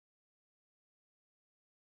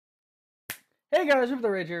Hey guys, Rip the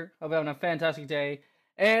Rage here. Hope you're having a fantastic day.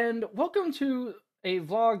 And welcome to a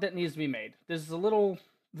vlog that needs to be made. This is a little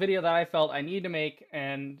video that I felt I need to make,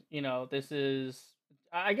 and, this is,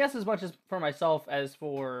 I guess, as much as for myself as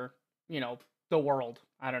for, the world.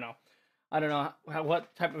 I don't know. I don't know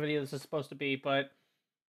what type of video this is supposed to be, but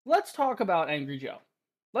let's talk about Angry Joe.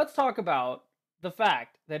 Let's talk about the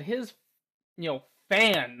fact that his,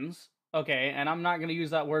 fans, okay, and I'm not going to use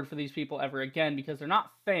that word for these people ever again because they're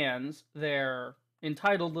not fans, they're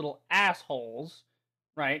entitled little assholes,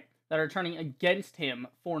 right, that are turning against him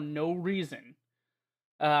for no reason.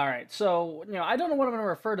 Alright, so, I don't know what I'm going to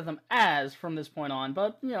refer to them as from this point on,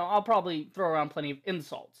 but, I'll probably throw around plenty of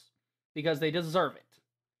insults because they deserve it.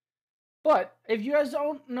 But if you guys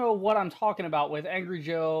don't know what I'm talking about with Angry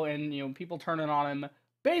Joe and people turning on him,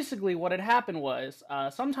 basically what had happened was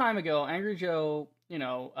some time ago, Angry Joe,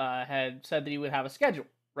 had said that he would have a schedule,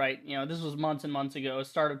 right? This was months and months ago,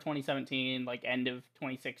 start of 2017, like end of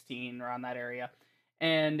 2016, around that area.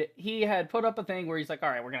 And he had put up a thing where he's like, all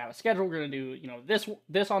right, we're gonna have a schedule. We're gonna do,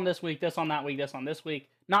 this on this week, this on that week, this on this week.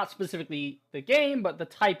 Not specifically the game, but the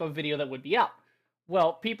type of video that would be out.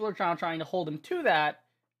 Well, people are trying to hold him to that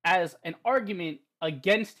as an argument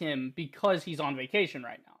against him because he's on vacation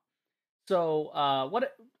right now. So,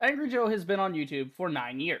 what Angry Joe has been on YouTube for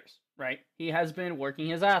 9 years, right? He has been working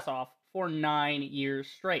his ass off for 9 years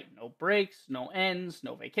straight. No breaks, no ends,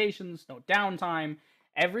 no vacations, no downtime.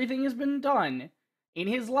 Everything has been done in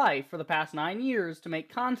his life for the past 9 years to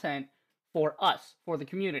make content for us, for the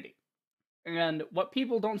community. And what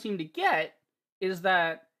people don't seem to get is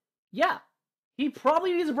that, yeah, he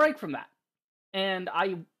probably needs a break from that. And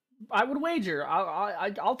I would wager,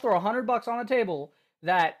 I'll throw $100 on the table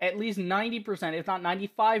that at least 90%, if not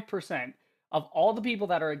 95%, of all the people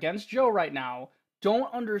that are against Joe right now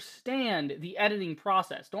don't understand the editing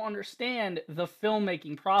process, don't understand the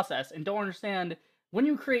filmmaking process, and don't understand when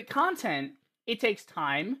you create content, it takes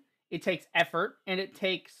time, it takes effort, and it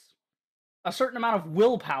takes a certain amount of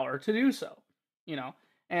willpower to do so,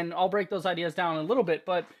 And I'll break those ideas down in a little bit,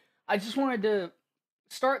 but I just wanted to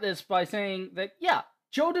start this by saying that, yeah,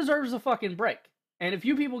 Joe deserves a fucking break. And if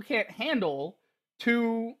you people can't handle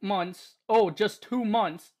 2 months, just 2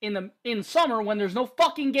 months in summer when there's no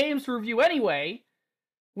fucking games to review anyway,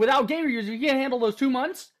 without game reviews, if you can't handle those 2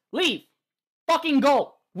 months, leave. Fucking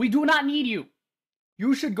go. We do not need you.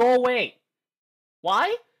 You should go away.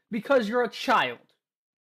 Why? Because you're a child.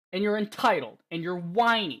 And you're entitled. And you're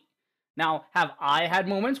whiny. Now, have I had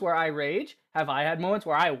moments where I rage? Have I had moments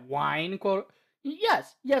where I whine, quote?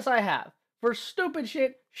 Yes, I have. For stupid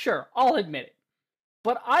shit, sure, I'll admit it.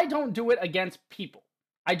 But I don't do it against people.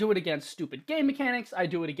 I do it against stupid game mechanics. I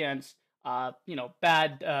do it against,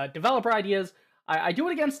 bad developer ideas. I do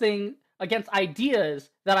it against ideas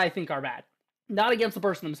that I think are bad, not against the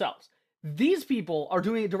person themselves. These people are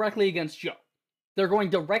doing it directly against Joe. They're going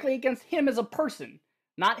directly against him as a person,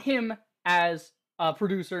 not him as a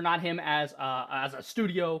producer, not him as a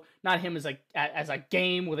studio, not him as a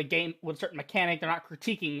game with a certain mechanic. They're not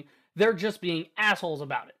critiquing. They're just being assholes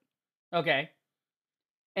about it. Okay?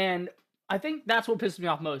 And I think that's what pisses me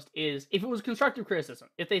off most is if it was constructive criticism.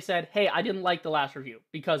 If they said, hey, I didn't like the last review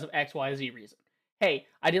because of X, Y, Z reason. Hey,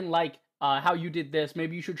 I didn't like how you did this.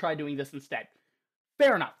 Maybe you should try doing this instead.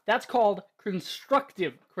 Fair enough. That's called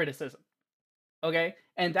constructive criticism. Okay?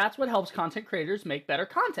 And that's what helps content creators make better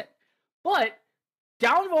content. But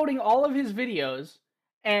downvoting all of his videos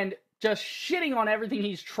and just shitting on everything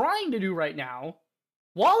he's trying to do right now,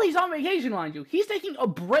 while he's on vacation, mind you, he's taking a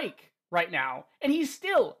break right now, and he's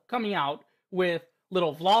still coming out with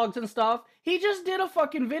little vlogs and stuff. He just did a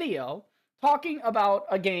fucking video talking about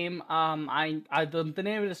a game, the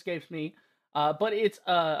name of it escapes me, but it's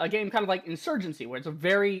a game kind of like Insurgency, where it's a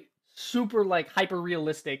very super, like,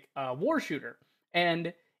 hyper-realistic war shooter.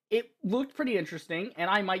 And it looked pretty interesting, and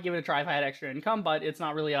I might give it a try if I had extra income, but it's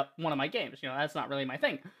not really one of my games. That's not really my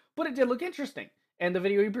thing. But it did look interesting, and the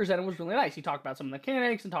video he presented was really nice. He talked about some of the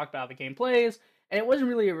mechanics and talked about how the game plays, and it wasn't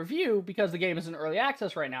really a review because the game is in early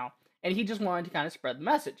access right now, and he just wanted to kind of spread the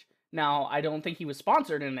message. Now, I don't think he was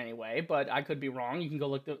sponsored in any way, but I could be wrong. You can go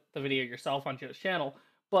look the video yourself on Joe's channel.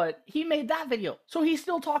 But he made that video, so he's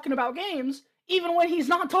still talking about games, even when he's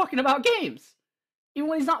not talking about games. Even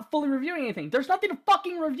when he's not fully reviewing anything. There's nothing to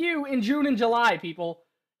fucking review in June and July, people.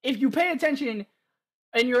 If you pay attention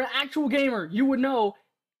and you're an actual gamer, you would know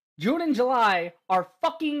June and July are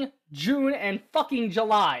fucking June and fucking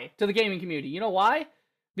July to the gaming community. You know why?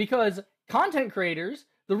 Because content creators,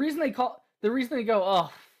 the reason they go,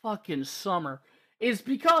 oh, fucking summer, is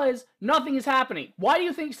because nothing is happening. Why do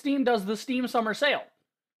you think Steam does the Steam Summer Sale?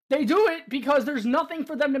 They do it because there's nothing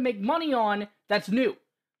for them to make money on that's new.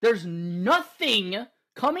 There's nothing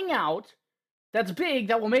coming out that's big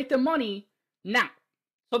that will make them money now.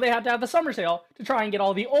 So they have to have a summer sale to try and get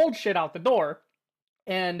all the old shit out the door.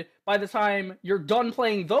 And by the time you're done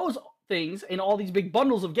playing those things and all these big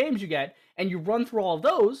bundles of games you get, and you run through all of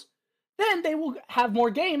those, then they will have more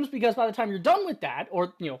games, because by the time you're done with that,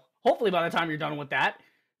 or, hopefully by the time you're done with that,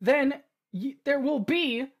 then there will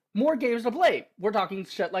be more games to play. We're talking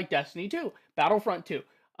shit like Destiny 2, Battlefront 2,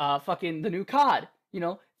 fucking the new COD,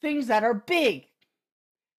 things that are big.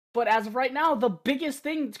 But as of right now, the biggest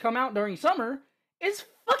thing to come out during summer is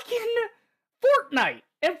fucking Fortnite.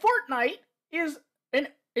 And Fortnite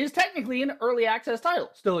is technically an early access title.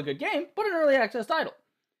 Still a good game, but an early access title.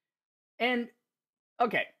 And,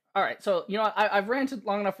 okay, alright, so, I've ranted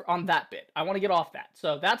long enough on that bit. I want to get off that.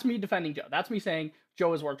 So that's me defending Joe. That's me saying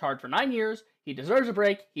Joe has worked hard for 9 years, he deserves a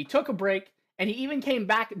break, he took a break, and he even came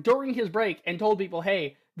back during his break and told people,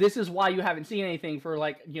 hey, this is why you haven't seen anything for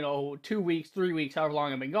 2 weeks, 3 weeks, however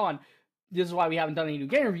long I've been gone. This is why we haven't done any new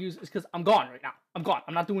game reviews, is because I'm gone right now. I'm gone.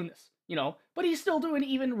 I'm not doing this, But he's still doing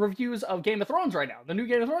even reviews of Game of Thrones right now. The new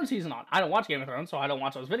Game of Thrones season on. I don't watch Game of Thrones, so I don't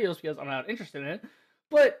watch those videos because I'm not interested in it.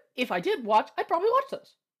 But if I did watch, I'd probably watch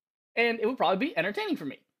those. And it would probably be entertaining for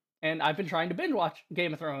me. And I've been trying to binge watch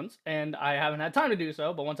Game of Thrones, and I haven't had time to do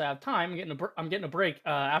so. But once I have time, I'm getting a break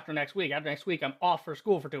after next week. After next week, I'm off for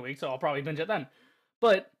school for 2 weeks, so I'll probably binge it then.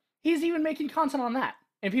 But he's even making content on that,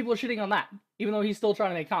 and people are shitting on that, even though he's still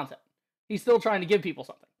trying to make content. He's still trying to give people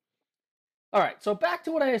something. All right, so back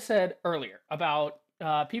to what I said earlier about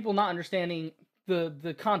people not understanding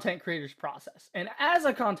the content creator's process. And as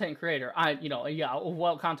a content creator,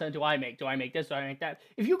 what content do I make? Do I make this? Do I make that?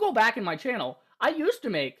 If you go back in my channel, I used to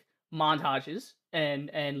make montages and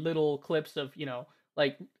little clips of,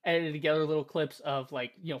 edited together little clips of,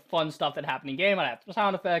 fun stuff that happened in game. I'd have some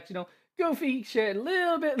sound effects, goofy shit, a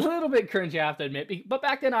little bit cringy, I have to admit. But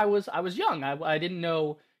back then I was young. I didn't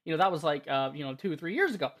know, that was 2 or 3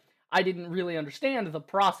 years ago. I didn't really understand the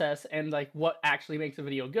process and what actually makes a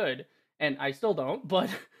video good. And I still don't, but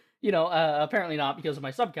apparently not because of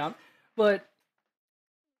my sub count. But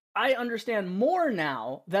I understand more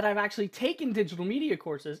now that I've actually taken digital media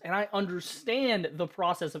courses, and I understand the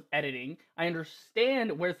process of editing. I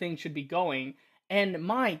understand where things should be going. And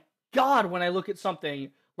my God, when I look at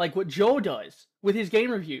something like what Joe does with his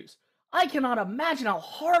game reviews, I cannot imagine how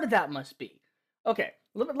hard that must be. Okay,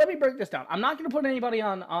 let me break this down. I'm not going to put anybody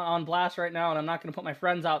on blast right now, and I'm not going to put my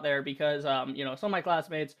friends out there because, some of my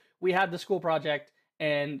classmates, we had the school project,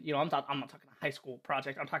 and, I'm not talking a high school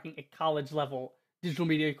project. I'm talking a college level digital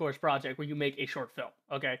media course project where you make a short film,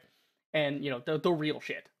 okay? And, the real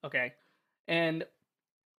shit, okay? And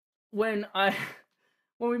when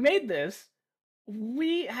we made this,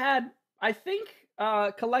 we had, I think,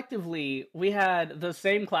 collectively, we had the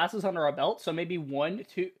same classes under our belt, so maybe 1,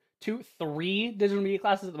 2, 3 digital media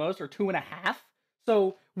classes at the most, or 2.5.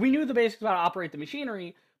 So we knew the basics about how to operate the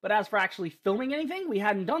machinery, but as for actually filming anything, we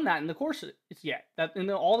hadn't done that in the courses yet. That in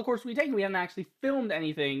all the courses we taken, we hadn't actually filmed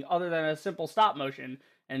anything other than a simple stop motion.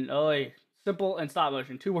 And simple and stop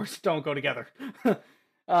motion, 2 words don't go together.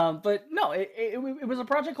 But no, it was a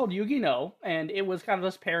project called Yu-Gi-Oh, and it was kind of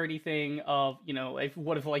this parody thing of,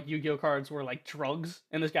 what if Yu-Gi-Oh cards were like drugs,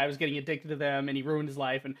 and this guy was getting addicted to them, and he ruined his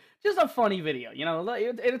life, and just a funny video,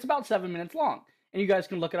 it's about 7 minutes long. And you guys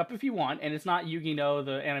can look it up if you want, and it's not Yu-Gi-Oh,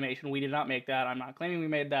 the animation. We did not make that. I'm not claiming we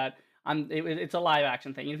made that. It's a live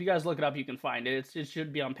action thing. And if you guys look it up, you can find it. It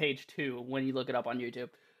should be on page 2 when you look it up on YouTube.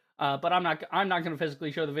 But I'm not going to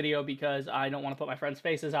physically show the video because I don't want to put my friends'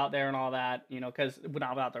 faces out there and all that, because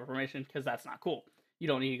without their permission, because that's not cool. You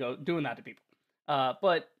don't need to go doing that to people.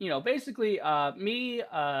 But basically, me,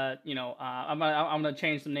 I'm gonna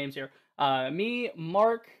change some names here. Me,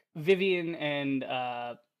 Mark, Vivian, and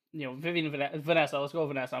Vivian and Vanessa. Let's go with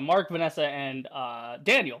Vanessa. Mark, Vanessa, and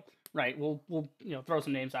Daniel. Right. We'll throw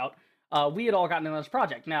some names out. We had all gotten in this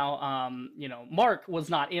project. Now, Mark was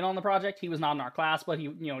not in on the project. He was not in our class, but he,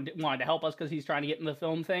 wanted to help us because he's trying to get in the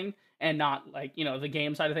film thing and not the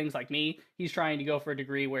game side of things like me. He's trying to go for a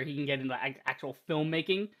degree where he can get into actual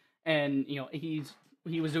filmmaking, and he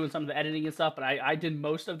was doing some of the editing and stuff, but I did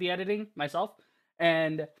most of the editing myself.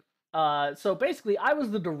 And so basically, I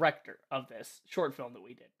was the director of this short film that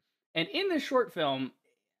we did. And in this short film,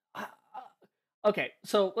 okay,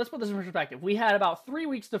 so let's put this in perspective. We had about 3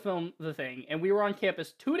 weeks to film the thing, and we were on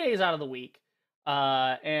campus 2 days out of the week,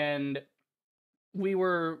 and we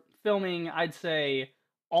were filming, I'd say,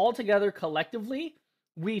 all together collectively,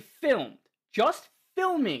 we filmed. Just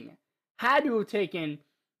filming had to have taken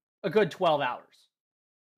a good 12 hours.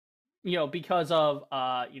 Because of,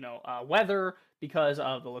 weather, because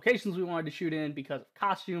of the locations we wanted to shoot in, because of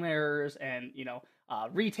costume errors and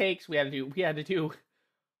retakes. We had to do.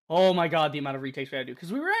 Oh my god, the amount of retakes we had to do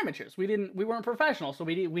because we were amateurs. We weren't professional, so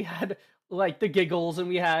we had like the giggles, and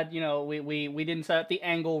we had we didn't set up the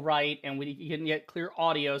angle right, and we didn't get clear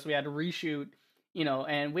audio, so we had to reshoot.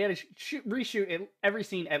 And we had to reshoot every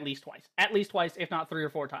scene at least twice, if not 3 or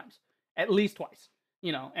 4 times, at least twice.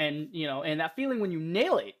 And that feeling when you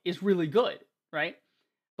nail it is really good, right?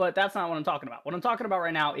 But that's not what I'm talking about. What I'm talking about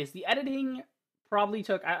right now is the editing probably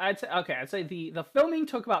took. I'd say the filming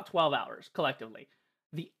took about 12 hours collectively.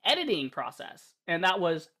 The editing process, and that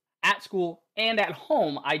was at school and at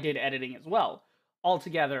home, I did editing as well, all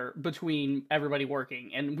together between everybody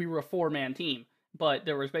working, and we were a 4-man team, but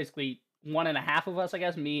there was basically 1.5 of us, I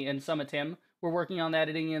guess, me and some of Tim, were working on the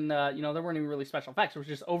editing, and there weren't even really special effects. It was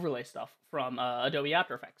just overlay stuff from Adobe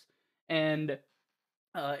After Effects, and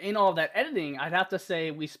in all of that editing, I'd have to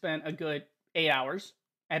say we spent a good 8 hours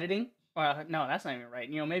editing. No, that's not even right.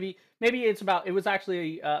 Maybe it was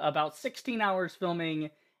actually about 16 hours filming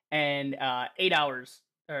and 8 hours,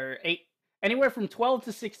 or anywhere from 12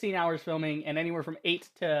 to 16 hours filming and anywhere from 8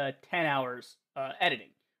 to 10 hours editing,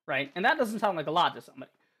 right? And that doesn't sound like a lot to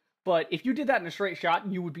somebody, but if you did that in a straight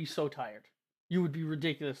shot, you would be so tired. You would be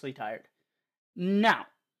ridiculously tired. Now,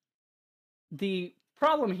 the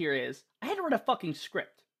problem here is I had to write a fucking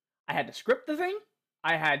script. I had to script the thing.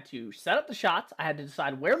 I had to set up the shots. I had to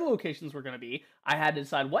decide where the locations were going to be. I had to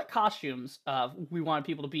decide what costumes we wanted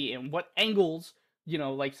people to be in, what angles, when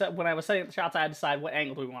I was setting up the shots, I had to decide what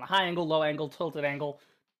angle. Do we want a high angle, low angle, tilted angle?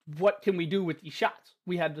 What can we do with these shots?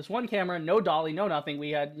 We had this one camera, no dolly, no nothing.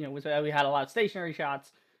 We had, we had a lot of stationary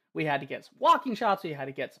shots. We had to get some walking shots. We had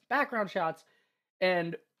to get some background shots.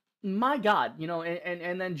 And my God,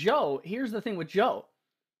 and then Joe, here's the thing with Joe.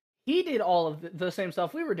 He did all of the same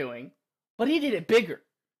stuff we were doing, but he did it bigger.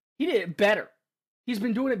 He did it better. He's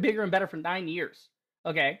been doing it bigger and better for 9 years.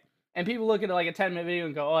 Okay? And people look at like a 10-minute video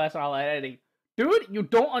and go, oh, that's not all that editing. Dude, you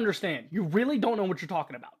don't understand. You really don't know what you're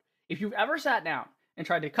talking about. If you've ever sat down and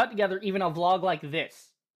tried to cut together even a vlog like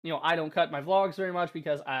this, I don't cut my vlogs very much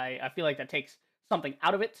because I feel like that takes something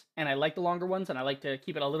out of it, and I like the longer ones, and I like to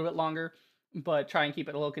keep it a little bit longer, but try and keep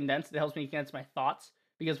it a little condensed. It helps me condense my thoughts,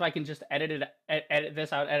 because if I can just edit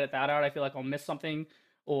this out, edit that out, I feel like I'll miss something,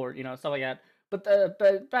 or stuff like that. But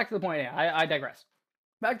back to the point at hand. I digress.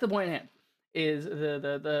 Back to the point at hand is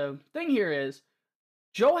the thing here is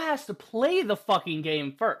Joe has to play the fucking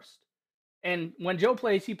game first, and when Joe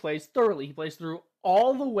plays, he plays thoroughly. He plays through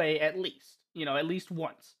all the way at least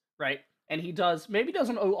once, right? And he maybe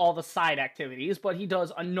doesn't know all the side activities, but he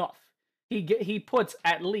does enough. He puts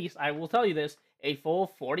at least, I will tell you this, a full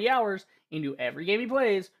 40 hours into every game he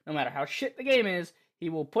plays, no matter how shit the game is. He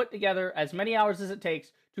will put together as many hours as it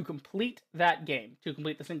takes to complete that game, to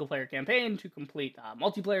complete the single-player campaign, to complete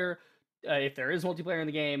multiplayer, if there is multiplayer in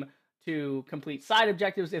the game, to complete side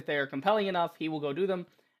objectives if they are compelling enough. He will go do them,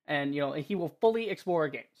 and he will fully explore a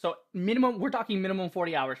game. So we're talking minimum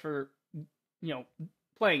 40 hours for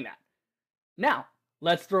playing that. Now,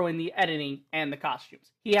 let's throw in the editing and the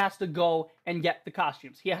costumes. He has to go and get the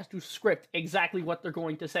costumes. He has to script exactly what they're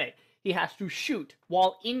going to say. He has to shoot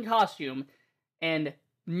while in costume and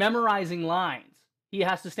memorizing lines. He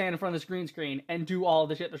has to stand in front of this green screen and do all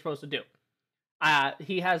the shit they're supposed to do.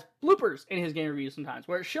 He has bloopers in his game reviews sometimes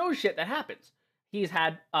where it shows shit that happens. He's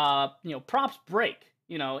had props break,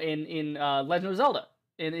 in Legend of Zelda,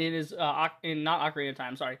 in his not Ocarina of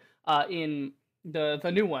Time, sorry, in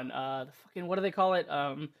the new one, the fucking, what do they call it?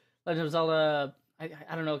 Legend of Zelda.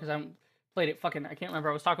 I don't know, because I played it fucking, I can't remember.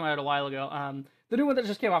 I was talking about it a while ago. The new one that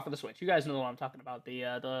just came out for the Switch. You guys know what I'm talking about.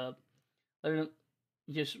 The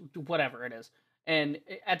just whatever it is. And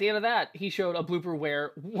at the end of that, he showed a blooper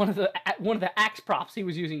where one of the axe props he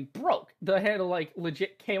was using broke. The handle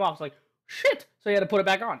legit came off. It's like shit. So he had to put it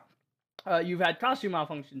back on. You've had costume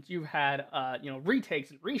malfunctions. You've had retakes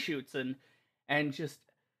and reshoots and just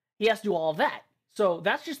he has to do all of that. So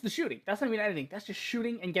that's just the shooting. That's not even editing. That's just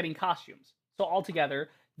shooting and getting costumes. So altogether,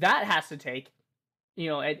 that has to take,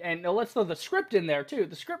 and let's throw the script in there too.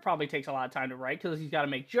 The script probably takes a lot of time to write because he's got to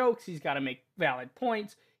make jokes. He's got to make valid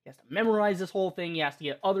points. He has to memorize this whole thing. He has to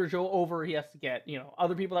get other Joe over. He has to get,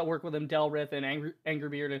 other people that work with him, Delrith and Angry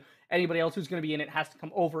Beard and anybody else who's going to be in it has to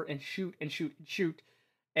come over and shoot and shoot and shoot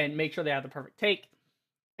and make sure they have the perfect take.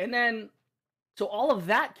 And then, so all of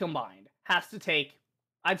that combined has to take,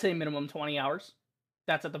 I'd say minimum 20 hours.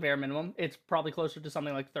 That's at the bare minimum. It's probably closer to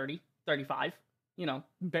something like 30, 35,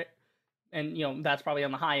 and, that's probably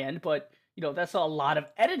on the high end, but, that's a lot of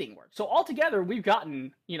editing work. So altogether, we've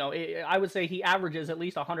gotten, I would say he averages at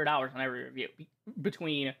least 100 hours on every review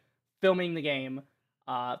between filming the game,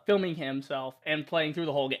 filming himself and playing through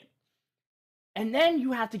the whole game. And then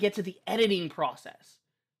you have to get to the editing process.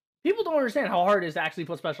 People don't understand how hard it is to actually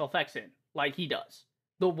put special effects in, like he does.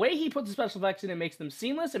 The way he puts the special effects in, it makes them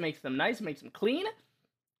seamless, it makes them nice, it makes them clean,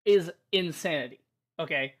 is insanity.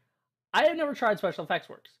 Okay? I have never tried special effects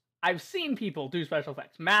works. I've seen people do special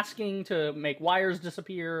effects. Masking to make wires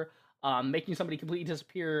disappear, making somebody completely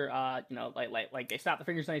disappear, like they snap their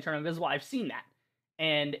fingers and they turn invisible. I've seen that.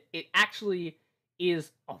 And it actually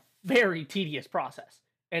is a very tedious process.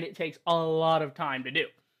 And it takes a lot of time to do.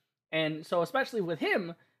 And so, especially with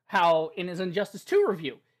him, how in his Injustice 2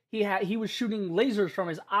 review, he was shooting lasers from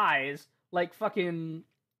his eyes like fucking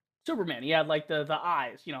Superman. He had like the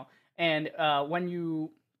eyes, and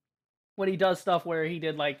when he does stuff where he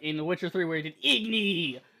did like in The Witcher 3 where he did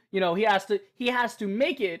Igni, he has to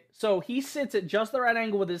make it so he sits at just the right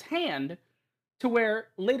angle with his hand to where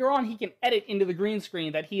later on he can edit into the green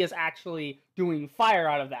screen that he is actually doing fire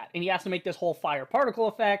out of that. And he has to make this whole fire particle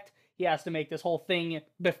effect. He has to make this whole thing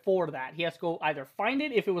before that. He has to go either find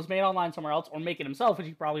it if it was made online somewhere else or make it himself, which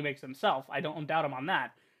he probably makes himself. I don't doubt him on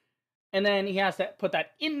that. And then he has to put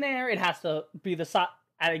that in there. It has to be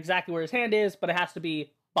at exactly where his hand is, but it has to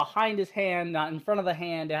be behind his hand, not in front of the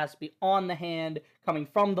hand. It has to be on the hand, coming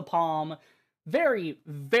from the palm. Very,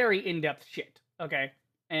 very in-depth shit, okay?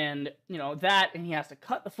 And, that, and he has to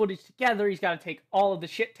cut the footage together. He's got to take all of the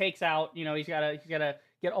shit takes out. He's got to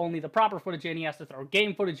get only the proper footage in. He has to throw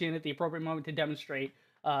game footage in at the appropriate moment to demonstrate,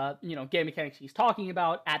 game mechanics he's talking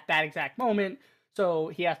about at that exact moment. So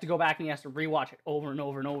he has to go back and he has to rewatch it over and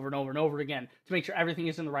over and over and over and over again to make sure everything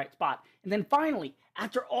is in the right spot. And then finally,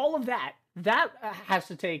 after all of that, that has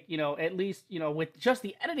to take, at least, with just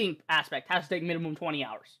the editing aspect, has to take minimum 20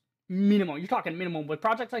 hours. Minimum. You're talking minimum. With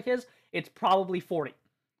projects like his, it's probably 40.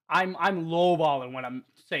 I'm lowballing when I'm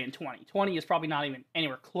saying 20. 20 is probably not even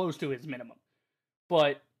anywhere close to his minimum.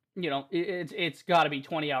 But, it's got to be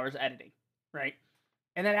 20 hours editing, right?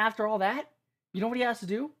 And then after all that, you know what he has to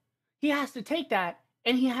do? He has to take that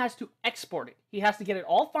and he has to export it. He has to get it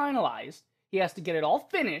all finalized. He has to get it all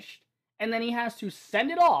finished. And then he has to send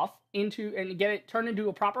it off and get it turned into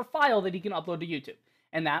a proper file that he can upload to YouTube.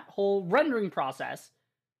 And that whole rendering process,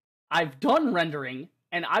 I've done rendering,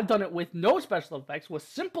 and I've done it with no special effects, with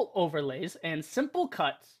simple overlays and simple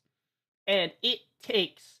cuts. And it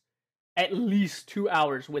takes at least 2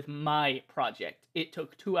 hours with my project. It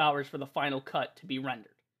took 2 hours for the final cut to be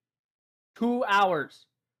rendered. 2 hours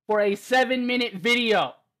for a 7-minute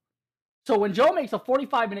video. So when Joe makes a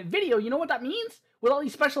 45-minute video, you know what that means? With all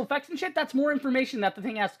these special effects and shit, that's more information that the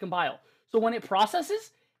thing has to compile. So when it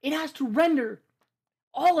processes, it has to render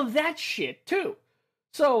all of that shit too.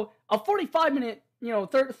 So a 45-minute,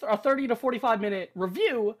 a 30 to 45-minute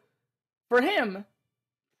review for him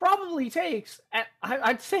probably takes,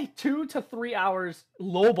 I'd say 2 to 3 hours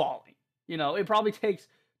lowballing. It probably takes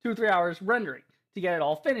 2 or 3 hours rendering to get it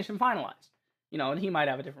all finished and finalized. And he might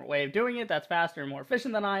have a different way of doing it that's faster and more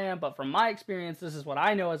efficient than I am, but from my experience, this is what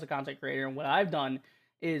I know as a content creator, and what I've done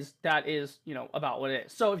is about what it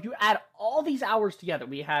is. So if you add all these hours together,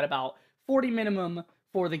 we had about 40 minimum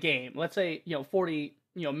for the game. Let's say, 40,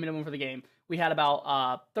 minimum for the game. We had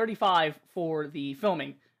about 35 for the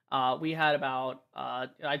filming. We had about,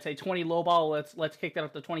 I'd say 20 lowball. Let's kick that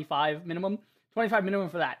up to 25 minimum. 25 minimum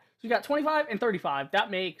for that. So we got 25 and 35. That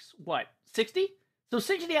makes, what, 60? So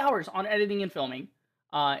 60 hours on editing and filming,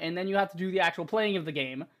 and then you have to do the actual playing of the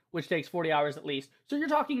game, which takes 40 hours at least. So you're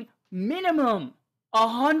talking minimum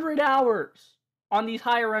 100 hours on these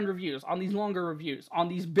higher end reviews, on these longer reviews, on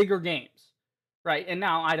these bigger games, right? And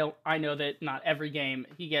now I know that not every game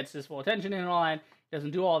he gets his full attention and all that,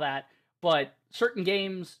 doesn't do all that, but certain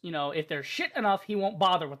games, if they're shit enough, he won't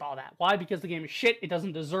bother with all that. Why? Because the game is shit. It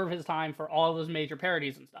doesn't deserve his time for all those major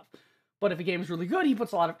parodies and stuff. But if a game is really good, he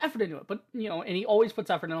puts a lot of effort into it. But, and he always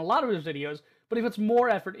puts effort in a lot of his videos, but he puts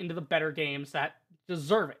more effort into the better games that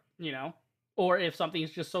deserve it, Or if something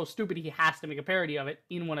is just so stupid, he has to make a parody of it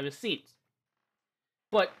in one of his scenes.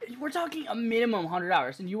 But we're talking a minimum 100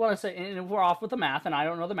 hours, and you want to say, and if we're off with the math, and I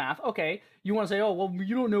don't know the math, okay, you want to say, oh, well,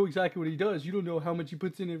 you don't know exactly what he does. You don't know how much he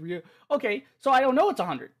puts in every year. Okay, so I don't know it's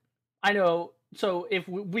 100. I know. So if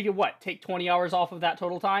we could, take 20 hours off of that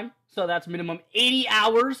total time? So that's minimum 80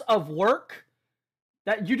 hours of work?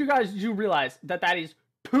 That you guys do realize that is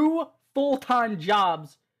 2 full-time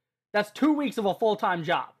jobs. That's 2 weeks of a full-time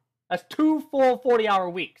job. That's 2 full 40-hour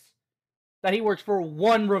weeks that he works for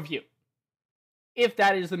one review. If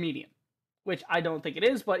that is the median. Which I don't think it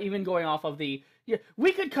is, but even going off of we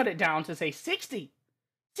could cut it down to, say, 60.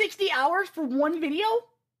 60 hours for one video?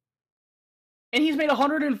 And he's made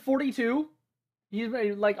 142? He's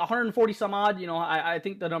made like 140 some odd, I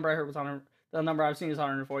think the number I heard was The number I've seen is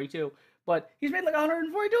 142. But he's made like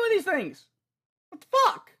 142 of these things. What the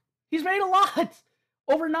fuck? He's made a lot.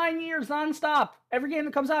 Over 9 years, nonstop. Every game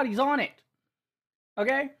that comes out, he's on it.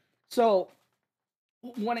 Okay? So,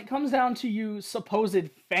 when it comes down to you supposed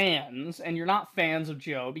fans, and you're not fans of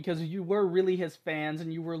Joe, because if you were really his fans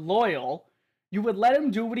and you were loyal, you would let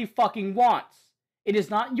him do what he fucking wants. It is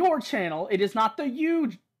not your channel. It is not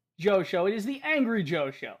the Joe show. It is the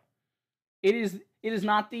AngryJoe show. It is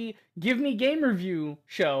not the Give Me Game Review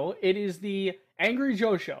show. It is the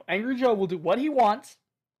AngryJoe show. AngryJoe will do what he wants,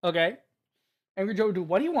 okay? AngryJoe will do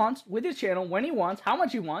what he wants with his channel, when he wants, how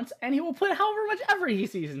much he wants, and he will put however much ever he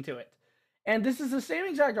sees into it. And this is the same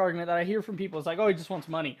exact argument that I hear from people. It's like, oh, he just wants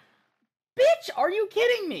money. Bitch, are you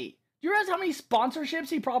kidding me? Do you realize how many sponsorships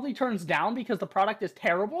he probably turns down because the product is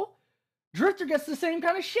terrible? Drifter gets the same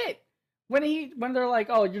kind of shit. When they're like,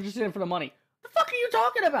 oh, you're just in it for the money. The fuck are you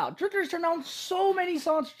talking about? Drifter's turned down so many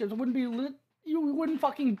sponsorships. You wouldn't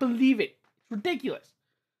fucking believe it. It's ridiculous.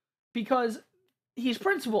 Because he's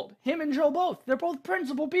principled. Him and Joe both. They're both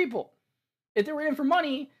principled people. If they were in for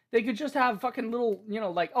money, they could just have fucking little,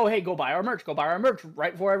 like, oh, hey, go buy our merch. Go buy our merch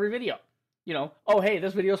right before every video. Oh, hey,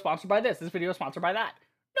 this video is sponsored by this. This video is sponsored by that.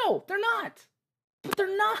 No, they're not. But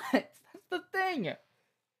they're not. That's the thing.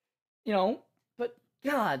 But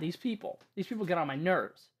God, these people get on my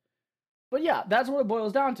nerves. But yeah, that's what it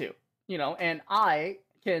boils down to, and I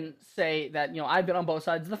can say that, I've been on both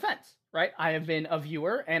sides of the fence, right? I have been a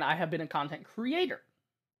viewer and I have been a content creator.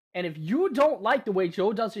 And if you don't like the way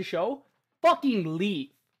Joe does his show, fucking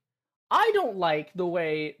leave. I don't like the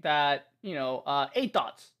way that, 8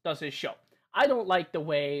 Thoughts does his show. I don't like the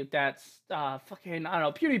way that's, fucking, I don't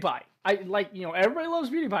know, PewDiePie. I like, everybody loves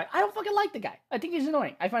PewDiePie. I don't fucking like the guy. I think he's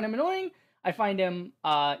annoying. I find him annoying. I find him,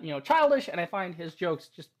 childish, and I find his jokes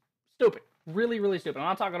just stupid. Really, really stupid. I'm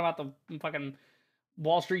not talking about the fucking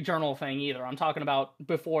Wall Street Journal thing either. I'm talking about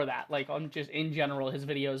before that. Like, just in general, his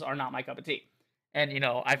videos are not my cup of tea. And,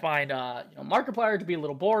 I find, Markiplier to be a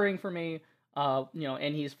little boring for me.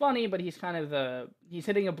 And he's funny, but he's kind of he's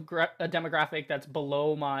hitting a demographic that's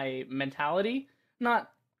below my mentality. Not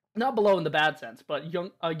below in the bad sense, but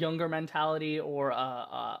a younger mentality, or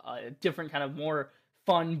a different kind of more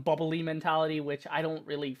fun, bubbly mentality, which I don't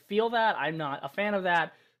really feel that. I'm not a fan of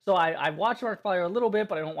that. So I watch Markiplier a little bit,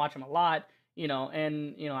 but I don't watch him a lot,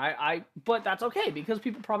 but that's okay, because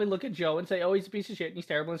people probably look at Joe and say, oh, he's a piece of shit and he's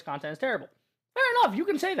terrible and his content is terrible. Fair enough, you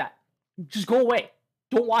can say that. Just go away.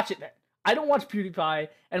 Don't watch it then. I don't watch PewDiePie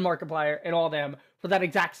and Markiplier and all them for that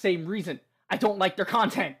exact same reason. I don't like their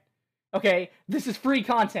content. Okay? This is free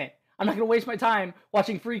content. I'm not going to waste my time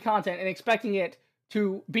watching free content and expecting it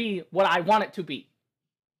to be what I want it to be.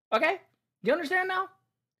 Okay? You understand now?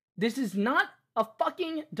 This is not a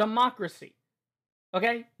fucking democracy.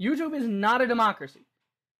 Okay? YouTube is not a democracy.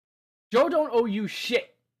 Joe don't owe you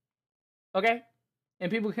shit. Okay?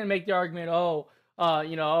 And people can make the argument, well,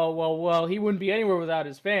 he wouldn't be anywhere without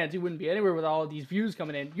his fans. He wouldn't be anywhere with all of these views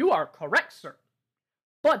coming in. You are correct, sir.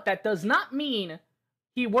 But that does not mean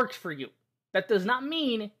he works for you. That does not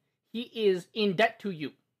mean he is in debt to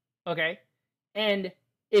you. Okay? And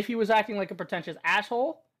if he was acting like a pretentious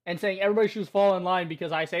asshole and saying everybody should fall in line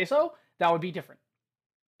because I say so, that would be different.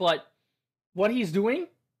 But what he's doing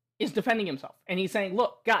is defending himself. And he's saying,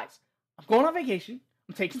 look, guys, I'm going on vacation.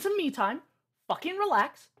 I'm taking some me time. Fucking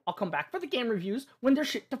relax. I'll come back for the game reviews when there's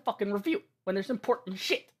shit to fucking review. When there's important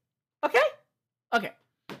shit. Okay? Okay.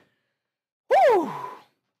 Whew!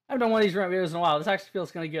 I haven't done one of these videos in a while. This actually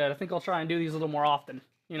feels kind of good. I think I'll try and do these a little more often.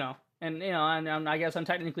 And I guess I'm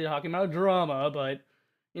technically talking about drama, but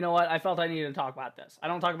you know what? I felt I needed to talk about this. I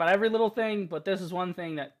don't talk about every little thing, but this is one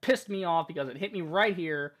thing that pissed me off because it hit me right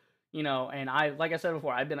here. And like I said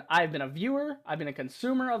before, I've been a viewer, I've been a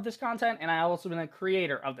consumer of this content, and I've also been a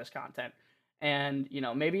creator of this content. And,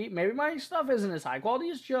 maybe my stuff isn't as high quality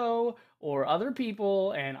as Joe or other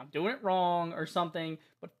people, and I'm doing it wrong or something,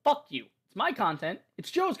 but fuck you. It's my content,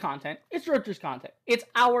 it's Joe's content, it's Richard's content, it's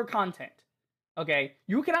our content. Okay?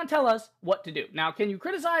 You cannot tell us what to do. Now, can you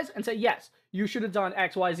criticize and say, yes, you should have done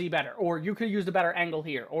X, Y, Z better, or you could have used a better angle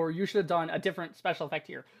here, or you should have done a different special effect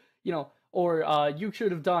here, or you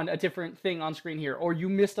should have done a different thing on screen here, or you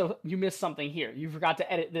missed something here. You forgot to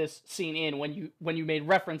edit this scene in when you made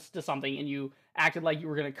reference to something and you acted like you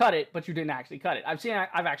were going to cut it, but you didn't actually cut it.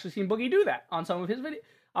 I've actually seen Boogie do that on some of his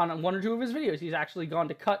on one or two of his videos. He's actually gone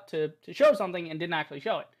to cut to show something and didn't actually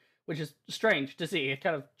show it, which is strange to see. It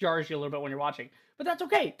kind of jars you a little bit when you're watching. But that's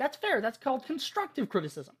okay. That's fair. That's called constructive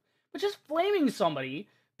criticism. But just flaming somebody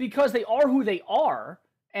because they are who they are,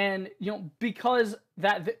 and because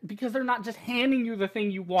they're not just handing you the thing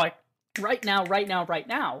you want right now,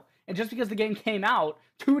 And just because the game came out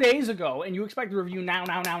 2 days ago and you expect a review now,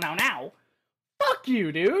 fuck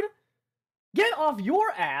you, dude. Get off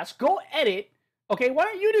your ass, go edit. Okay, why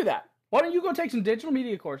don't you do that? Why don't you go take some digital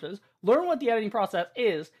media courses, learn what the editing process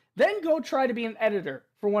is, then go try to be an editor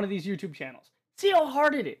for one of these YouTube channels. See how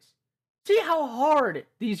hard it is. See how hard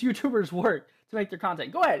these YouTubers work to make their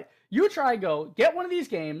content. Go ahead. You try, go, get one of these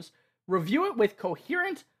games, review it with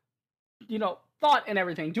coherent, thought and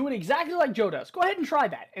everything. Do it exactly like Joe does. Go ahead and try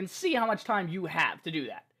that and see how much time you have to do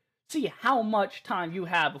that. See how much time you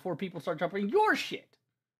have before people start jumping your shit.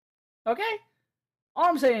 Okay? All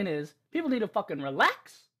I'm saying is, people need to fucking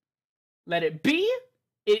relax. Let it be.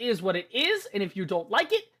 It is what it is, and if you don't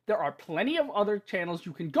like it, there are plenty of other channels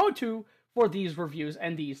you can go to for these reviews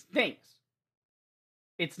and these things.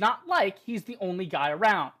 It's not like he's the only guy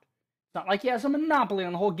around. It's not like he has a monopoly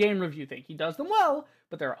on the whole game review thing. He does them well,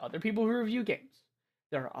 but there are other people who review games.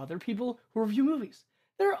 There are other people who review movies.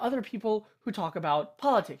 There are other people who talk about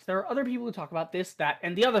politics. There are other people who talk about this, that,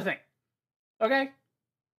 and the other thing. Okay?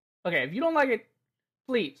 Okay, if you don't like it,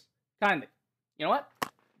 please, kindly. You know what?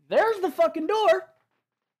 There's the fucking door.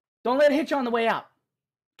 Don't let it hit you on the way out.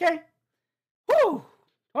 Okay? Whew!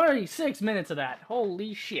 26 minutes of that.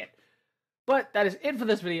 Holy shit. But that is it for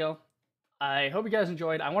this video. I hope you guys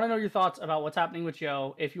enjoyed. I want to know your thoughts about what's happening with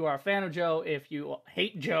Joe. If you are a fan of Joe, if you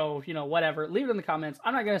hate Joe, whatever, leave it in the comments.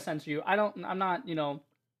 I'm not going to censor you. I'm not,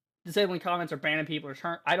 disabling comments or banning people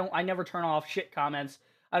or I never turn off shit comments.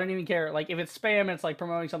 I don't even care. Like, if it's spam and it's like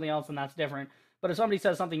promoting something else, then that's different. But if somebody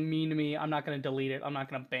says something mean to me, I'm not going to delete it. I'm not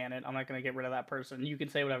going to ban it. I'm not going to get rid of that person. You can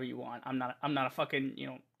say whatever you want. I'm not a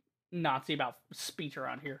fucking, Nazi about speech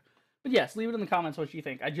around here. But yes, leave it in the comments what you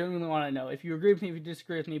think. I genuinely want to know. If you agree with me, if you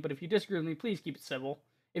disagree with me. But if you disagree with me, please keep it civil.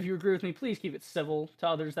 If you agree with me, please keep it civil to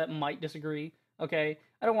others that might disagree. Okay?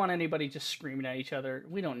 I don't want anybody just screaming at each other.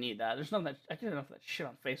 We don't need that. There's nothing I get enough of that shit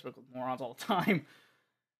on Facebook with morons all the time.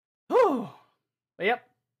 Whew. But yep.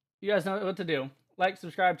 You guys know what to do. Like,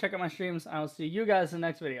 subscribe, check out my streams. I will see you guys in the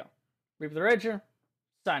next video. Reaper the Ranger,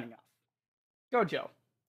 signing off. Go Joe.